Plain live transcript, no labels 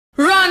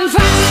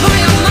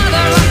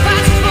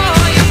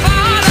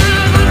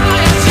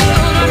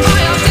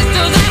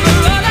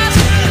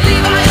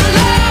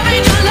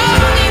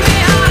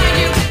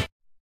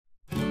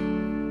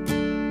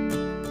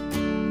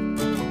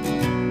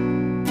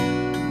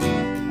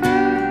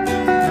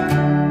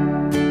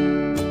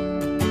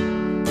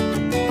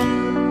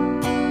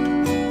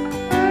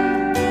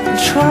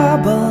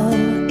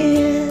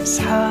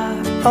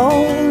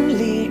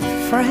only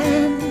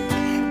friend,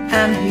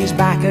 and he's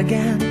back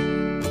again.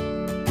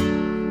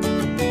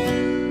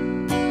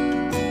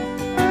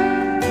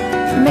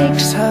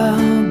 Makes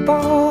her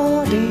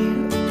body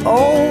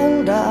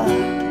older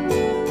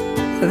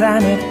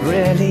than it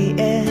really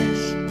is.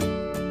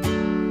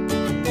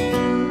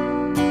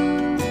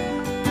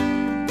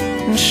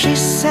 And she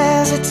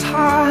says it's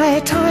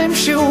high time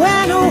she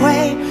went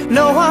away.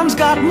 No one's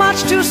got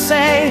much to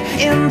say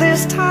in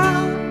this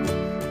town.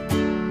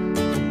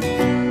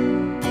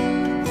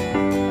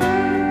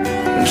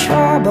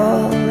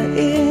 Trouble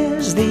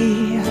is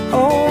the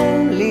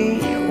only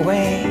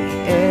way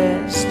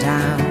is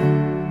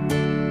down,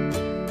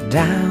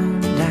 down,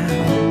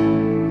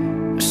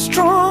 down. As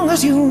strong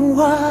as you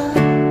were,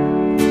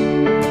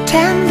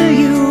 tender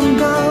you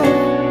go.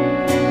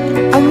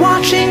 I'm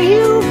watching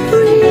you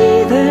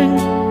breathing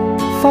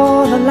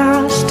for the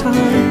last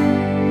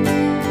time.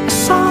 A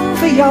song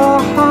for your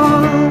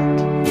heart,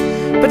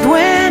 but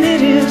when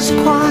it is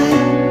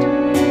quiet,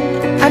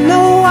 I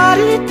know what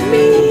it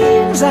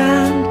means,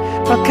 and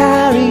I'll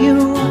carry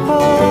you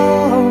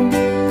home.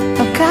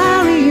 I'll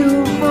carry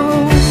you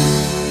home.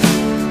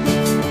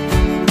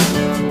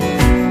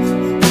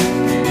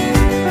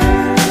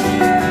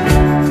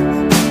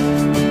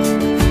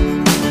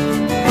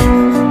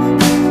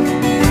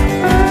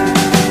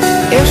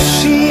 If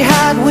she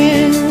had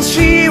wings,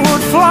 she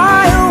would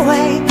fly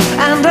away,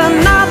 and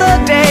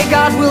another day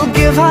God will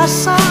give her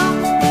some.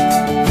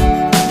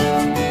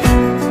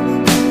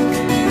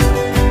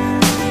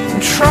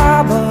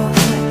 Trouble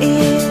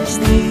is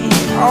the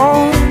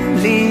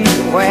only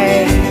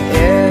way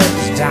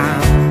is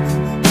down,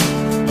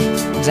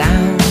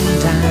 down,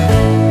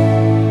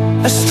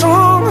 down. As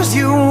strong as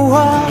you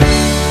were,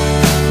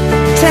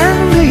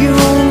 tender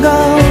you'll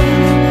go.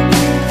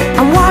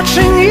 I'm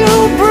watching you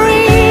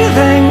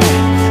breathing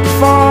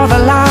for the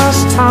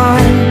last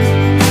time.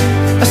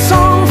 A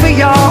song for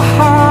your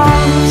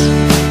heart,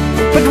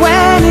 but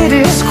when it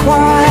is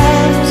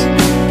quiet,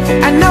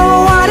 I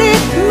know what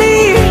it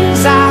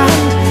means, and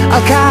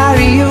I'll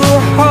carry you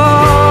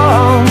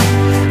home.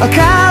 I'll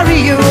carry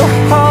you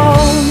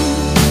home.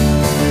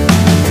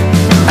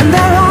 And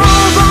they're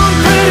all gone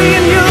pretty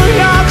in New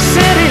York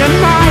City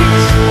tonight,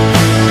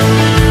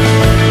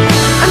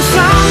 and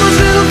someone's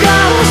little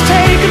girl was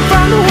taken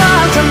from the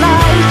world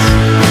tonight.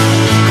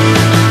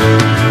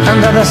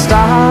 Under the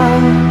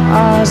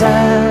stars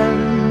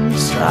and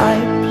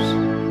stripes,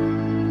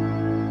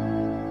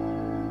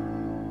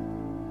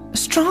 as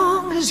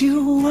strong as you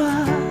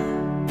were,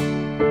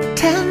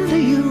 tender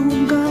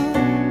you go.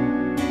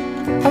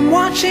 I'm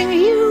watching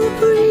you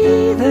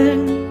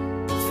breathing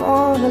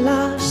for the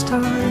last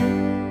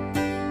time.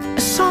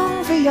 A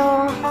song for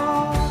your heart.